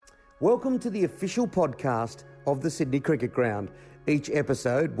Welcome to the official podcast of the Sydney Cricket Ground. Each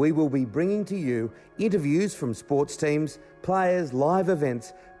episode, we will be bringing to you interviews from sports teams, players, live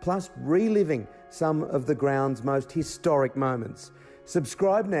events, plus reliving some of the ground's most historic moments.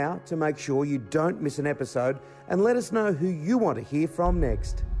 Subscribe now to make sure you don't miss an episode and let us know who you want to hear from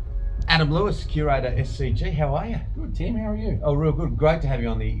next. Adam Lewis, curator SCG, how are you? Good, Tim. How are you? Oh, real good. Great to have you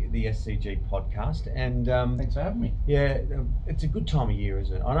on the SCG podcast. And thanks for having me. Yeah, it's a good time of year,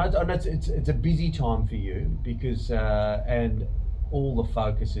 isn't it? I know it's a busy time for you because and all the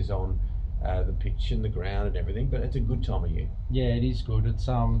focus is on the pitch and the ground and everything, but it's a good time of year. Yeah, it is good. It's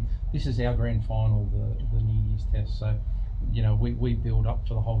this is our grand final, the New Year's Test. So, you know, we build up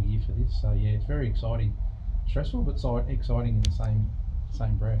for the whole year for this. So yeah, it's very exciting, stressful, but exciting in the same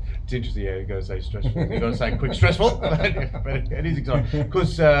breath. It's interesting. Yeah, you got to say stressful. You got to say quick stressful, but it is exciting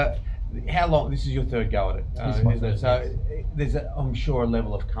because how long? This is your third go at it, isn't it? So there's, I'm sure, a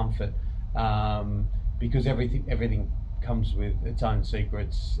level of comfort because everything comes with its own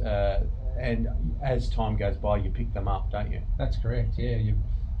secrets, and as time goes by, you pick them up, don't you? That's correct. Yeah,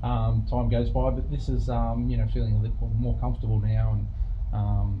 time goes by, but this is feeling a little more comfortable now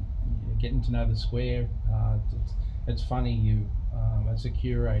and getting to know the square. It's funny, you as a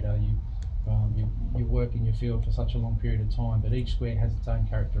curator, you work in your field for such a long period of time, but each square has its own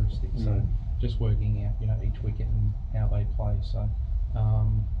characteristics. So just working out, each wicket and how they play. So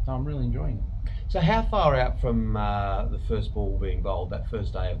I'm really enjoying it. So how far out from the first ball being bowled, that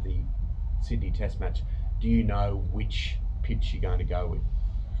first day of the Sydney Test match, do you know which pitch you're going to go with?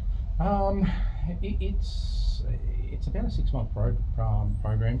 It's about a 6 month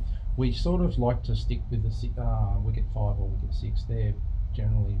program. We sort of like to stick with the wicket 5 or wicket 6. They're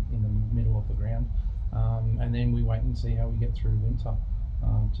generally in the middle of the ground, and then we wait and see how we get through winter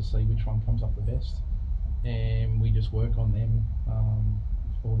to see which one comes up the best, and we just work on them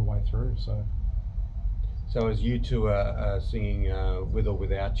all the way through. So as you two are singing With or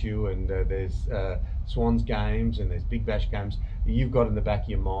Without You, and there's Swans games and there's Big Bash games, you've got in the back of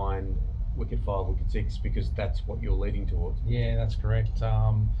your mind wicket 5, wicket 6, because that's what you're leading towards. Yeah, that's correct.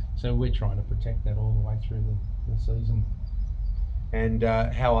 So we're trying to protect that all the way through the season. And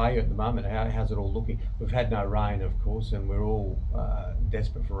how are you at the moment? How's it all looking? We've had no rain, of course, and we're all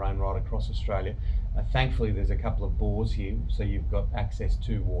desperate for rain right across Australia. Thankfully, there's a couple of bores here, so you've got access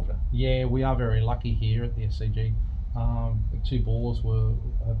to water. Yeah, we are very lucky here at the SCG. The 2 bores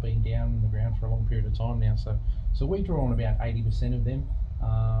have been down in the ground for a long period of time now, so we draw on about 80% of them,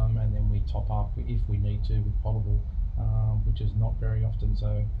 and then we top up if we need to with potable, which is not very often.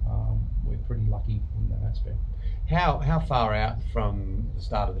 So we're pretty lucky in that aspect. How far out from the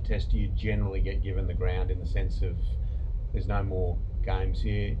start of the test do you generally get given the ground, in the sense of there's no more games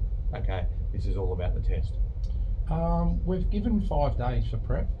here? Okay, this is all about the test. We've given 5 days for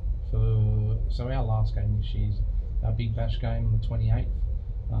prep. So our last game this year's our Big Bash game on the 28th.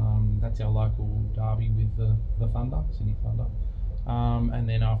 That's our local derby with the Thunder, Sydney Thunder. And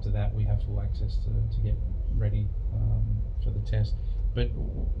then after that, we have full access to get ready for the test. But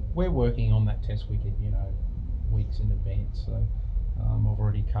we're working on that test wicket, weeks in advance. So I've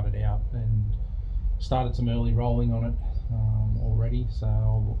already cut it out and started some early rolling on it already. So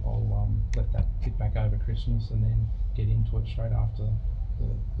I'll let that kick back over Christmas and then get into it straight after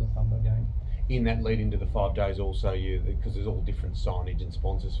the Thunder game. In that lead into the 5 days also, because there's all different signage and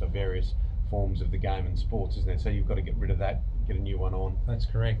sponsors for various forms of the game and sports, isn't there? So you've got to get rid of that, get a new one on. That's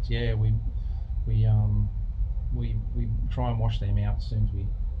correct. Yeah, we try and wash them out as soon as we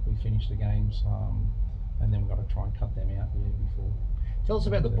finish the games, and then we've got to try and cut them out before. Tell us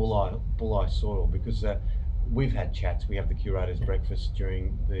about the Bulli soil, because we've had chats. We have the curators' breakfast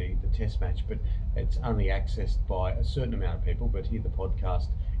during the test match, but it's only accessed by a certain amount of people. But here, the podcast,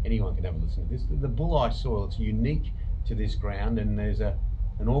 anyone can have a listen to this. The Bulli soil, it's unique to this ground, and there's an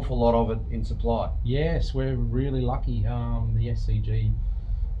awful lot of it in supply. Yes, we're really lucky. The SCG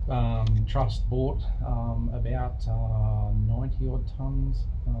Trust bought about 90 odd tonnes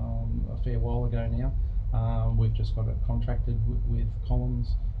a fair while ago now. We've just got it contracted with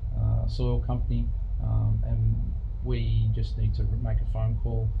Collins Soil Company, and we just need to make a phone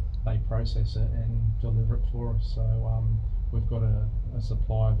call. They process it and deliver it for us. So we've got a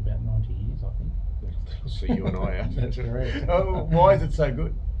supply of about 90 years, I think. So you and I out. That's correct. Why is it so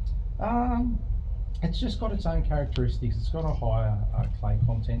good? It's just got its own characteristics. It's got a higher clay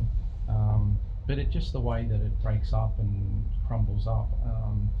content, but it just the way that it breaks up and crumbles up,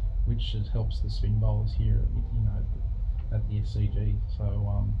 which helps the spin bowlers here, at the SCG.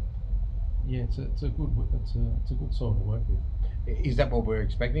 So yeah, it's a good soil to work with. Is that what we're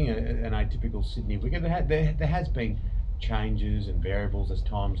expecting? An atypical Sydney wicket? There has been changes and variables as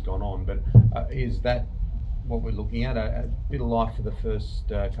time's gone on. But is that what we're looking at? A bit of life for the first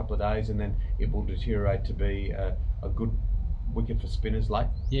couple of days, and then it will deteriorate to be a good wicket for spinners late?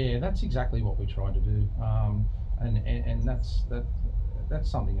 Yeah, that's exactly what we try to do, and that's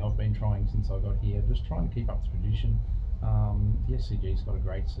something I've been trying since I got here, just trying to keep up the tradition. The SCG's got a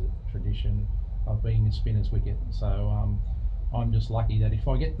great tradition of being a spinner's wicket, so I'm just lucky that if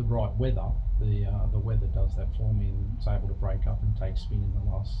I get the right weather, the weather does that for me and it's able to break up and take spin in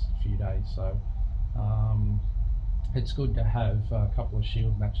the last few days. So it's good to have a couple of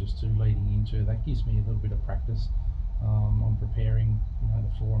Shield matches too leading into. That gives me a little bit of practice on preparing, the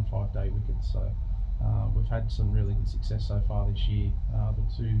 4 and 5 day wickets. So we've had some really good success so far this year. The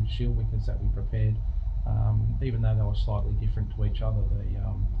 2 Shield wickets that we prepared, even though they were slightly different to each other,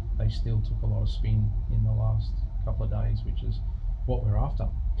 they still took a lot of spin in the last couple of days, which is what we're after.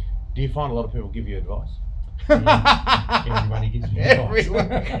 Do you find a lot of people give you advice? Yeah, everybody gives me advice.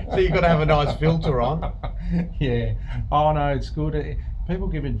 So you've got to have a nice filter on. Yeah. Oh no, it's good. People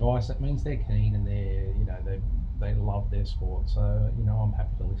give advice. That means they're keen and they love their sport. So I'm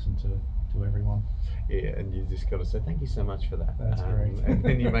happy to listen to everyone. Yeah, and you just got to say thank you so much for that. That's great. And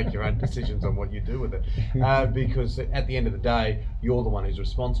then you make your own decisions on what you do with it, because at the end of the day, you're the one who's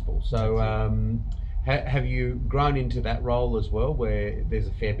responsible. So have you grown into that role as well, where there's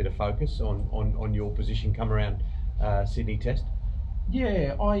a fair bit of focus on your position come around Sydney Test?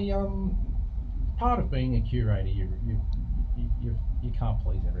 Yeah, part of being a curator, you can't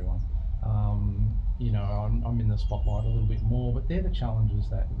please everyone. I'm in the spotlight a little bit more, but they're the challenges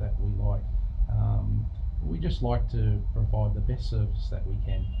that we like. We just like to provide the best service that we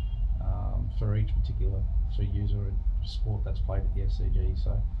can for each particular user or sport that's played at the SCG.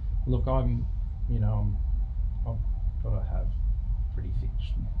 So, look, I've got to have pretty thick,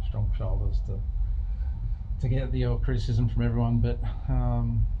 strong shoulders to get the criticism from everyone, but I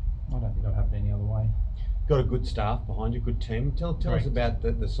don't think I'd have it any other way. Got a good staff behind you, good team. Tell us about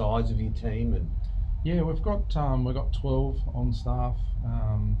the size of your team. And yeah, we've got 12 on staff,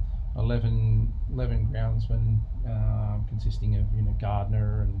 11 groundsmen, consisting of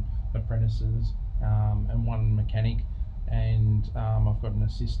Gardener and apprentices, and 1 mechanic, and I've got an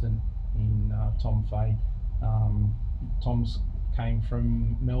assistant in Tom Fay. Tom's came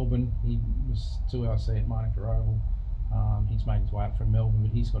from Melbourne. He was 2RC at Manuka Oval. He's made his way up from Melbourne,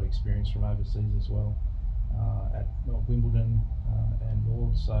 but he's got experience from overseas as well, at Wimbledon and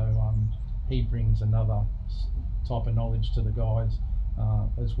Lords. So he brings another type of knowledge to the guys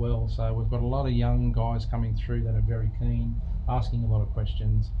as well. So we've got a lot of young guys coming through that are very keen, asking a lot of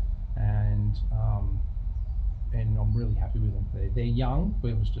questions, and I'm really happy with them. They're young.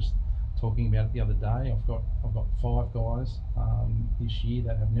 We was just talking about it the other day. I've got 5 guys this year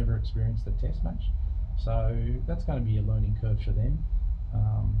that have never experienced a test match, so that's going to be a learning curve for them,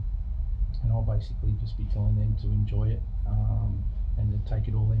 and I'll basically just be telling them to enjoy it and to take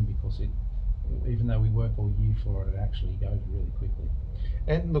it all in, because even though we work all year for it, it actually goes really quickly.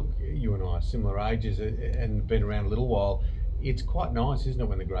 And look, you and I are similar ages and been around a little while. It's quite nice, isn't it,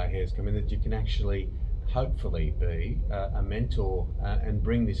 when the grey hairs come in, that you can actually hopefully be a mentor and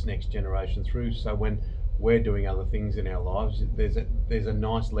bring this next generation through, so when we're doing other things in our lives, there's a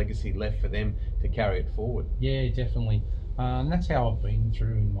nice legacy left for them to carry it forward. Yeah, definitely. And that's how I've been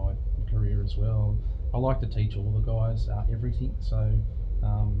through in my career as well. I like to teach all the guys everything, so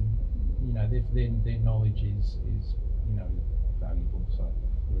their knowledge is valuable. So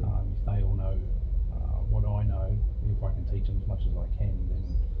if they all know what I know, if I can teach them as much as I can,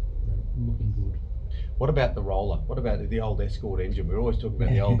 then we're looking good. What about the roller? What about the old Escort engine? We're always talking about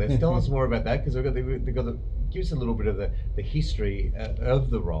the old Escort. Tell us more about that, because give us a little bit of the history of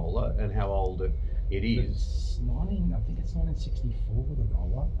the roller and how old it is. I think it's 1964, the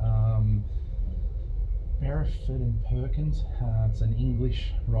roller. Bereford and Perkins. It's an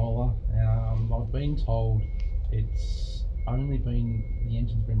English roller. I've been told the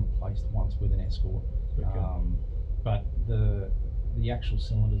engine's been replaced once with an Escort. Okay. But the actual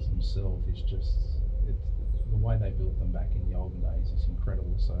cylinders themselves is just, the way they built them back in the olden days is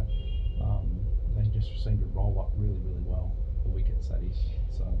incredible. So they just seem to roll up really, really well, the wickets that is.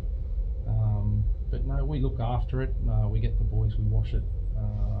 So, but no, we look after it. We get the boys, we wash it.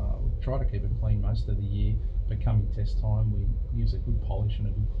 We try to keep it clean most of the year, but coming test time, we use a good polish and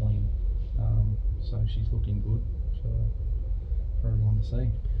a good clean. So she's looking good for everyone to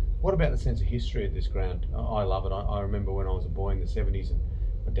see. What about the sense of history of this ground? I love it. I remember when I was a boy in the 70s, and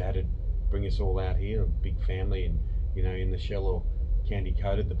my dad would bring us all out here, a big family, and in the shell or candy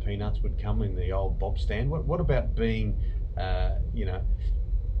coated, the peanuts would come in the old bob stand. What about being,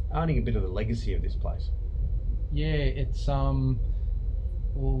 owning a bit of the legacy of this place? Yeah, it's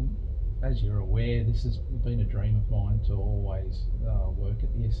well, as you're aware, this has been a dream of mine to always work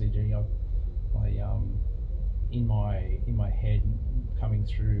at the SCG. In my head, coming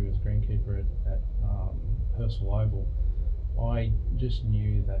through as greenkeeper at Hurstville Oval, I just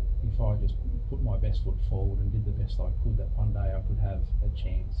knew that if I just put my best foot forward and did the best I could, that one day I could have a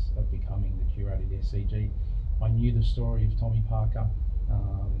chance of becoming the curator of the SCG. I knew the story of Tommy Parker.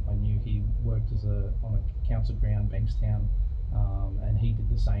 I knew he worked on a council ground, Bankstown, and he did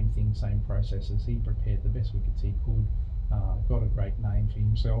the same thing, same processes. He prepared the best wickets he could, got a great name for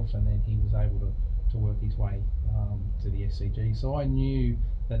himself, and then he was able to work his way to the SCG. So I knew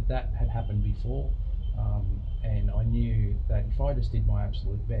that had happened before, and I knew that if I just did my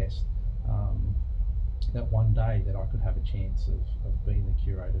absolute best, that one day that I could have a chance of being the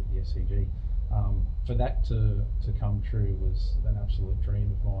curator of the SCG. For that to come true was an absolute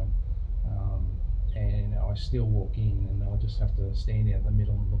dream of mine, and I still walk in and I just have to stand out in the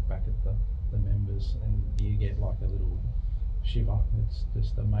middle and look back at the members, and you get like a little shiver. It's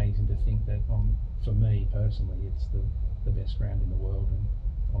just amazing to think that for me personally, it's the best ground in the world, and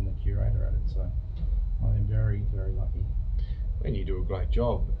I'm the curator at it, so I am very, very lucky. And you do a great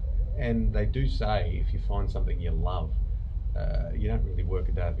job, and they do say if you find something you love, you don't really work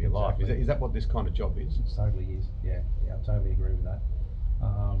a day of your life. Is that what this kind of job is? It totally is. Yeah, I totally agree with that.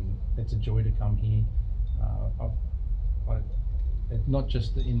 It's a joy to come here. It's not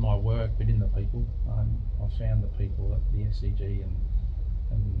just in my work, but in the people. I've found the people at the SCG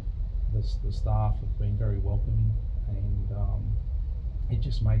and the staff have been very welcoming, and it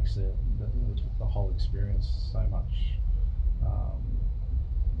just makes the whole experience so much.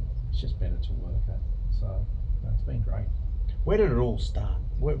 It's just better to work at. So it's been great. Where did it all start?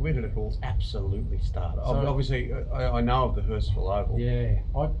 Where did it all absolutely start? So, obviously, I know of the Hurstville Oval. Yeah,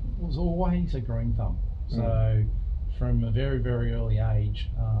 I was always a green thumb. So from a very, very early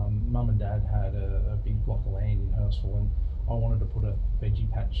age, Mum and Dad had a big block of land in Hurstville, and I wanted to put a veggie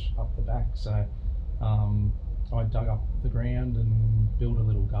patch up the back. So I dug up the ground and built a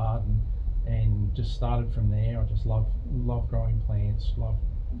little garden, and just started from there. I just love growing plants, love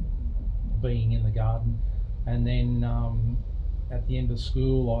being in the garden. And then at the end of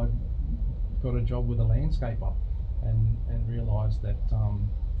school, I got a job with a landscaper, and realised that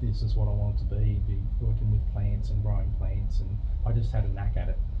this is what I wanted to be working with plants and growing plants, and I just had a knack at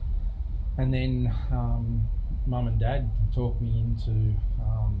it. And then Mum and Dad talked me into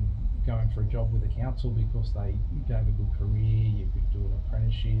going for a job with the council, because they gave a good career. You could do an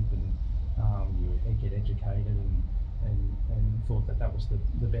apprenticeship, and you would get educated, and thought that was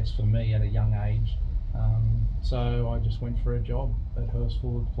the best for me at a young age. So I just went for a job at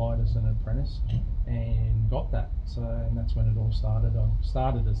Hurstville, applied as an apprentice, and got that. And that's when it all started. I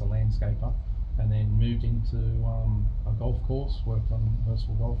started as a landscaper, and then moved into a golf course, worked on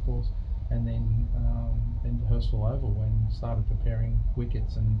Hurstville Golf Course, and then to Hurstville Oval, when started preparing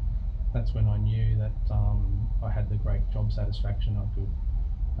wickets, and that's when I knew that I had the great job satisfaction. I could,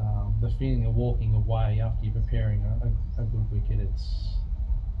 the feeling of walking away after you're preparing a good wicket, it's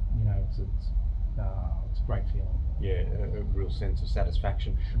a great feeling. Yeah, a real sense of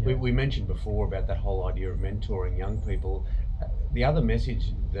satisfaction. Yeah. We mentioned before about that whole idea of mentoring young people. The other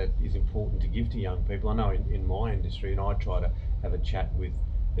message that is important to give to young people, I know in my industry, and I try to have a chat with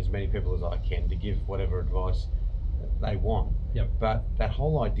as many people as I can to give whatever advice they want. Yep. But that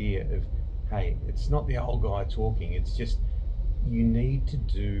whole idea of, hey, it's not the old guy talking, it's just you need to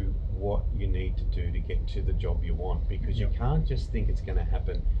do what you need to do to get to the job you want, because you can't just think it's going to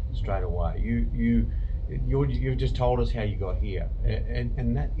happen straight away. You've just told us how you got here,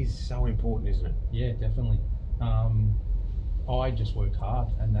 and that is so important, isn't it? Yeah, definitely. I just worked hard,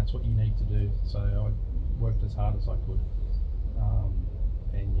 and that's what you need to do. So I worked as hard as I could,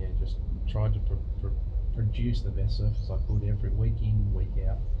 and just tried to produce the best surface I could every week in, week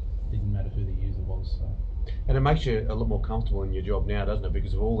out. Didn't matter who the user was. So. And it makes you a lot more comfortable in your job now, doesn't it?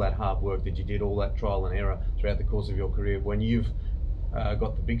 Because of all that hard work that you did, all that trial and error throughout the course of your career. When you've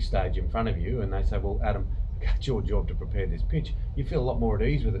got the big stage in front of you, and they say, "Well, Adam, it's your job to prepare this pitch," you feel a lot more at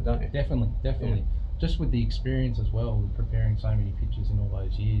ease with it, don't you? Definitely. Yeah. Just with the experience as well, with preparing so many pitches in all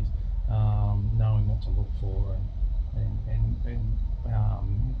those years, knowing what to look for, and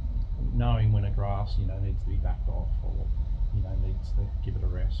knowing when a grass needs to be backed off, or needs to give it a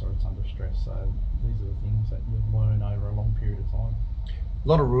rest, or it's under stress. So these are the things that you learn over a long period of time. A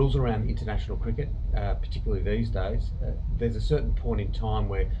lot of rules around international cricket, particularly these days. There's a certain point in time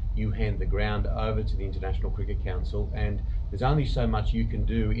where you hand the ground over to the International Cricket Council, and there's only so much you can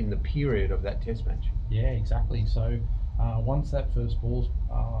do in the period of that test match. Yeah, exactly. So once that first ball's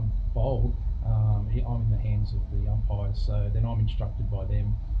bowled, I'm in the hands of the umpires, so then I'm instructed by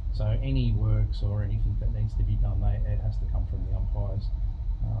them. So any works or anything that needs to be done, it has to come from the umpires.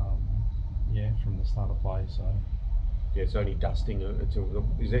 From the start of play. So yeah, it's only dusting.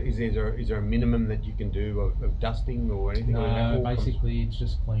 Is there a minimum that you can do of dusting or anything? No, basically it's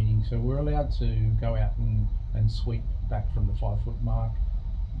just cleaning. So we're allowed to go out and sweep back from the 5 foot mark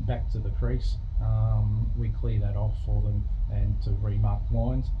back to the crease. We clear that off for them and to remark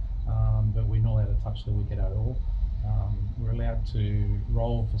lines, but we're not allowed to touch the wicket at all. We're allowed to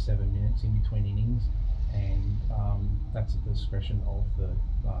roll for 7 minutes in between innings, and that's at the discretion of the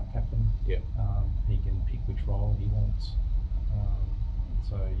captain. Yeah. He can pick which role he wants.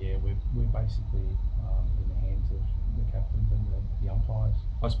 So yeah, we're basically in the hands of the captains and the umpires.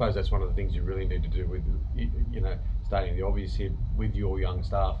 I suppose that's one of the things you really need to do with, stating the obvious here with your young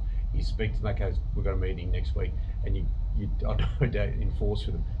staff. You speak to them, okay, we've got a meeting next week, and you I don't enforce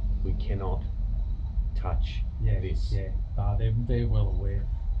with them, we cannot touch this. Yeah, they're well aware.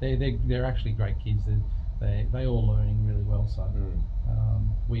 They're actually great kids. They all learning really well. So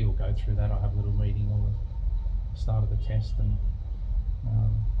we all go through that. I have a little meeting on the start of the test, and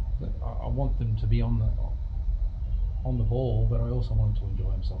I want them to be on the ball, but I also want them to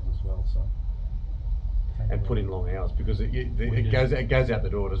enjoy themselves as well. So and put in long hours, because it goes out the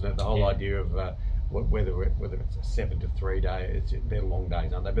door, doesn't it? The whole idea of whether it's a 7 to 3 day, they're long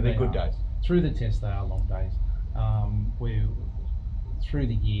days, aren't they? But they're good days. Through the test, they are long days. Through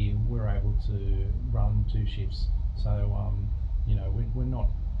the year, we're able to run 2 shifts. So we're not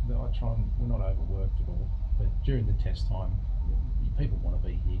overworked at all. But during the test time, people want to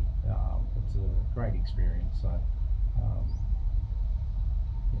be here. It's a great experience. So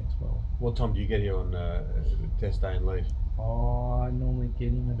it's well. What time do you get here on test day and leave? I normally get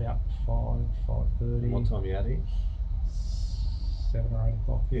in about 5:30. What time are you out here? 7 or 8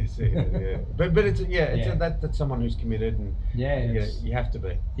 o'clock. Yes, yeah. but that's someone who's committed, and you have to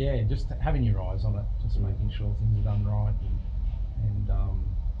be. Yeah, just having your eyes on it, just making sure things are done right, and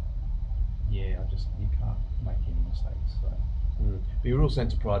you can't make any mistakes. So. Be a real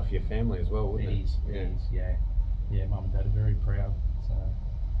sense of pride for your family as well, wouldn't it? It is, yeah. Mum and Dad are very proud. So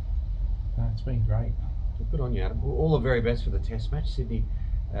it's been great. Well, good on you, Adam. All the very best for the Test match, Sydney.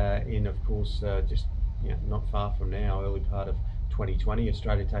 Of course, just not far from now, early part of 2020,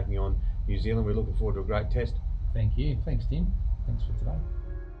 Australia taking on New Zealand. We're looking forward to a great test. Thank you. Thanks, Tim. Thanks for today.